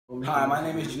Hi, my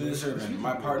name is Julius.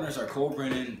 My partners are Cole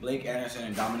Brennan, Blake Anderson,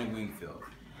 and Dominic Wingfield.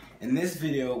 In this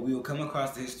video, we will come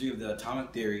across the history of the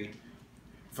atomic theory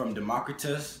from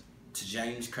Democritus to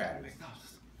James Chadwick.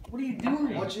 What are you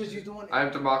doing? What is you doing? I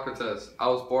am Democritus. I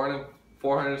was born in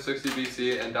 460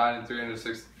 BC and died in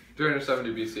 370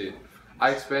 BC. I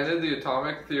expanded the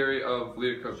atomic theory of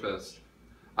Leucippus.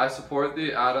 I support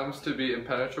the atoms to be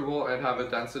impenetrable and have a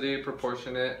density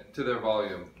proportionate to their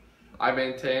volume. I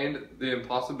maintained the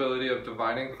impossibility of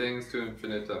dividing things to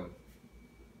infinitum.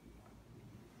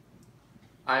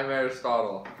 I am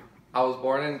Aristotle. I was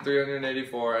born in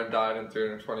 384 and died in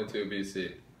 322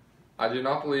 BC. I do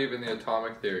not believe in the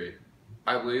atomic theory.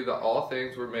 I believe that all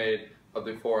things were made of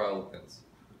the four elements: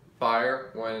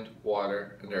 fire, wind,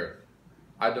 water, and earth.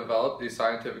 I developed the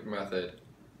scientific method.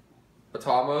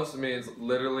 Atomos means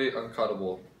literally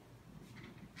uncuttable.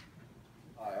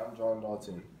 Hi, I'm John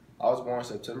Dalton. I was born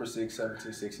September 6,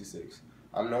 1766.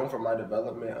 I'm known for my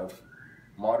development of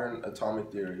modern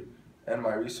atomic theory and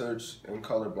my research in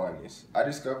color blindness. I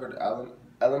discovered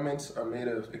elements are made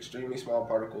of extremely small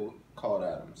particles called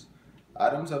atoms.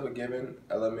 Atoms of a given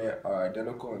element are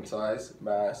identical in size,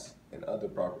 mass, and other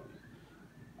properties.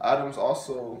 Atoms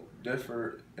also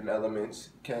differ in elements,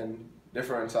 can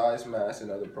differ in size, mass,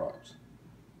 and other properties.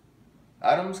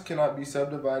 Atoms cannot be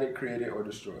subdivided, created, or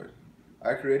destroyed.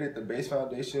 I created the base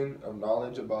foundation of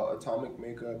knowledge about atomic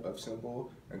makeup of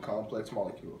simple and complex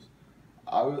molecules.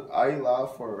 I allow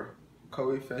for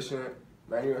coefficient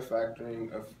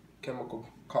manufacturing of chemical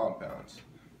compounds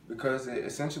because it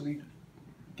essentially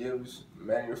gives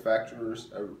manufacturers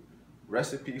a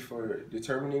recipe for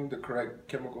determining the correct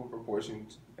chemical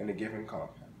proportions in a given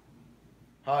compound.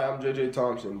 Hi, I'm J.J.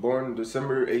 Thompson, born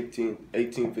December 18,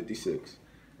 1856.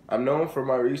 I'm known for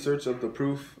my research of the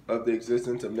proof of the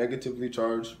existence of negatively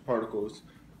charged particles,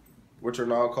 which are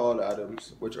now called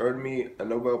atoms, which earned me a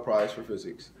Nobel Prize for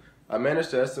Physics. I managed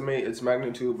to estimate its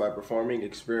magnitude by performing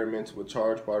experiments with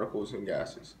charged particles and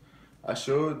gases. I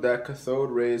showed that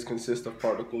cathode rays consist of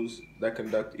particles that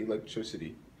conduct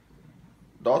electricity.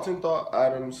 Dalton thought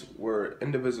atoms were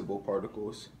indivisible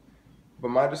particles, but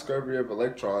my discovery of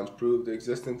electrons proved the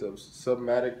existence of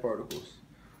subatomic particles.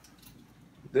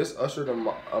 This ushered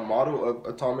a model of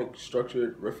atomic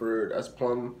structure referred as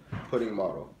plum pudding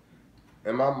model.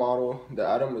 In my model, the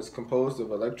atom is composed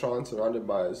of electrons surrounded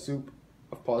by a soup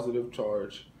of positive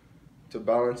charge to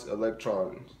balance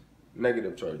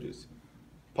negative charges.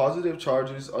 Positive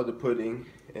charges are the pudding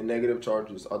and negative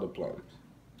charges are the plums.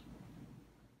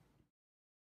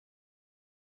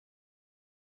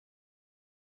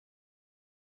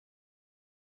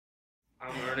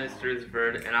 I'm Ernest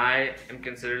Rutherford, and I am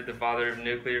considered the father of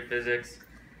nuclear physics,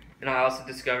 and I also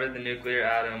discovered the nuclear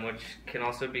atom, which can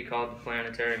also be called the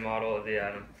planetary model of the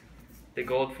atom. The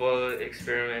gold foil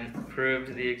experiment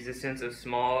proved the existence of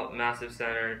small, massive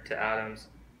center to atoms,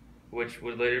 which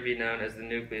would later be known as the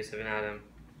nucleus of an atom.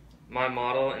 My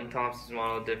model and Thomson's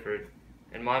model differed.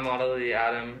 In my model, the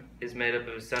atom is made up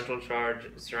of a central charge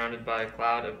surrounded by a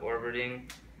cloud of orbiting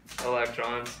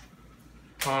electrons.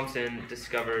 Thomson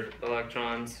discovered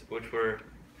electrons, which were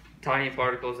tiny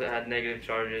particles that had negative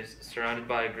charges, surrounded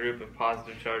by a group of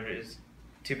positive charges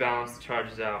to balance the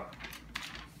charges out.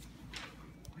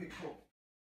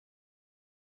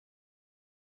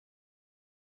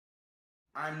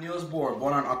 I'm Niels Bohr,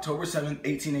 born on October 7,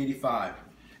 1885.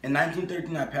 In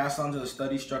 1913, I passed on to the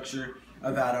study structure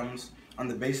of atoms on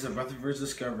the basis of Rutherford's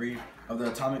discovery of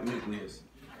the atomic nucleus.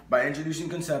 By introducing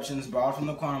conceptions borrowed from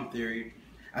the quantum theory,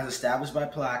 as established by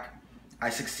Planck, I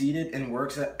succeeded in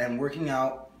working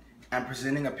out and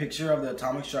presenting a picture of the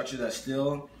atomic structure that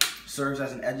still serves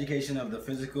as an education of the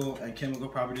physical and chemical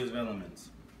properties of elements.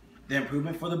 The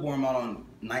improvement for the Bohr model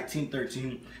in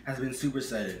 1913 has been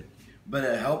superseded, but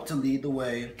it helped to lead the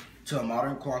way to a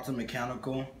modern quantum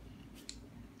mechanical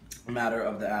matter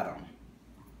of the atom.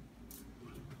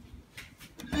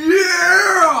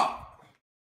 Yeah!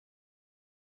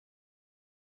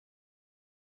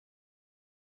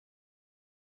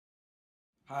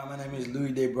 Hi, my name is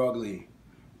Louis de Broglie,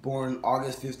 born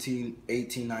August 15,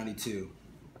 1892.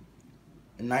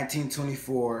 In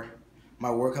 1924, my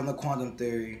work on the quantum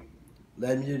theory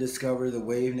led me to discover the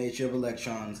wave nature of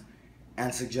electrons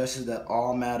and suggested that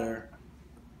all matter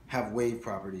have wave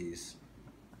properties.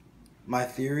 My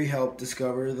theory helped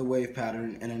discover the wave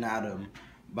pattern in an atom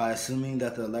by assuming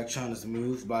that the electron is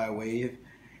moved by a wave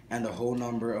and the whole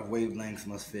number of wavelengths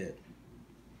must fit.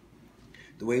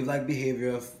 The wave-like behavior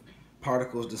of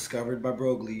particles discovered by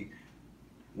Broglie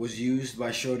was used by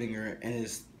Schrödinger in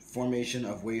his formation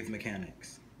of wave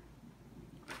mechanics.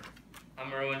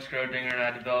 I'm Erwin Schrödinger, and I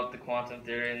developed the quantum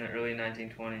theory in the early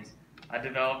 1920s. I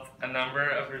developed a number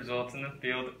of results in the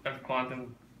field of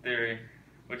quantum theory,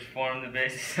 which form the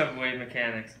basis of wave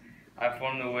mechanics. I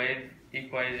formed the wave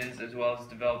equations as well as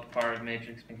developed part of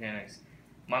matrix mechanics.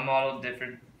 My model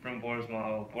differed from Bohr's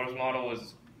model. Bohr's model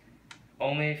was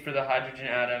only for the hydrogen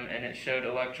atom, and it showed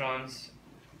electrons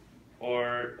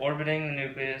orbiting the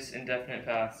nucleus in definite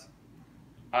paths.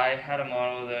 I had a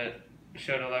model that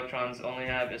showed electrons only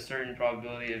have a certain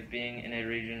probability of being in a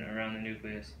region around the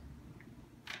nucleus.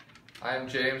 I am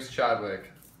James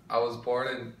Chadwick. I was born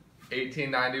in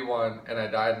 1891 and I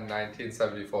died in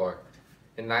 1974.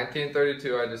 In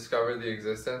 1932, I discovered the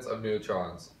existence of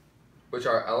neutrons, which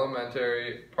are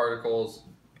elementary particles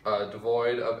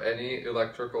devoid of any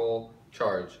electrical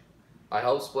charge. I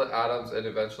helped split atoms and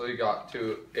eventually got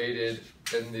to aided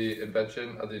in the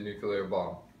invention of the nuclear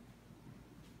bomb.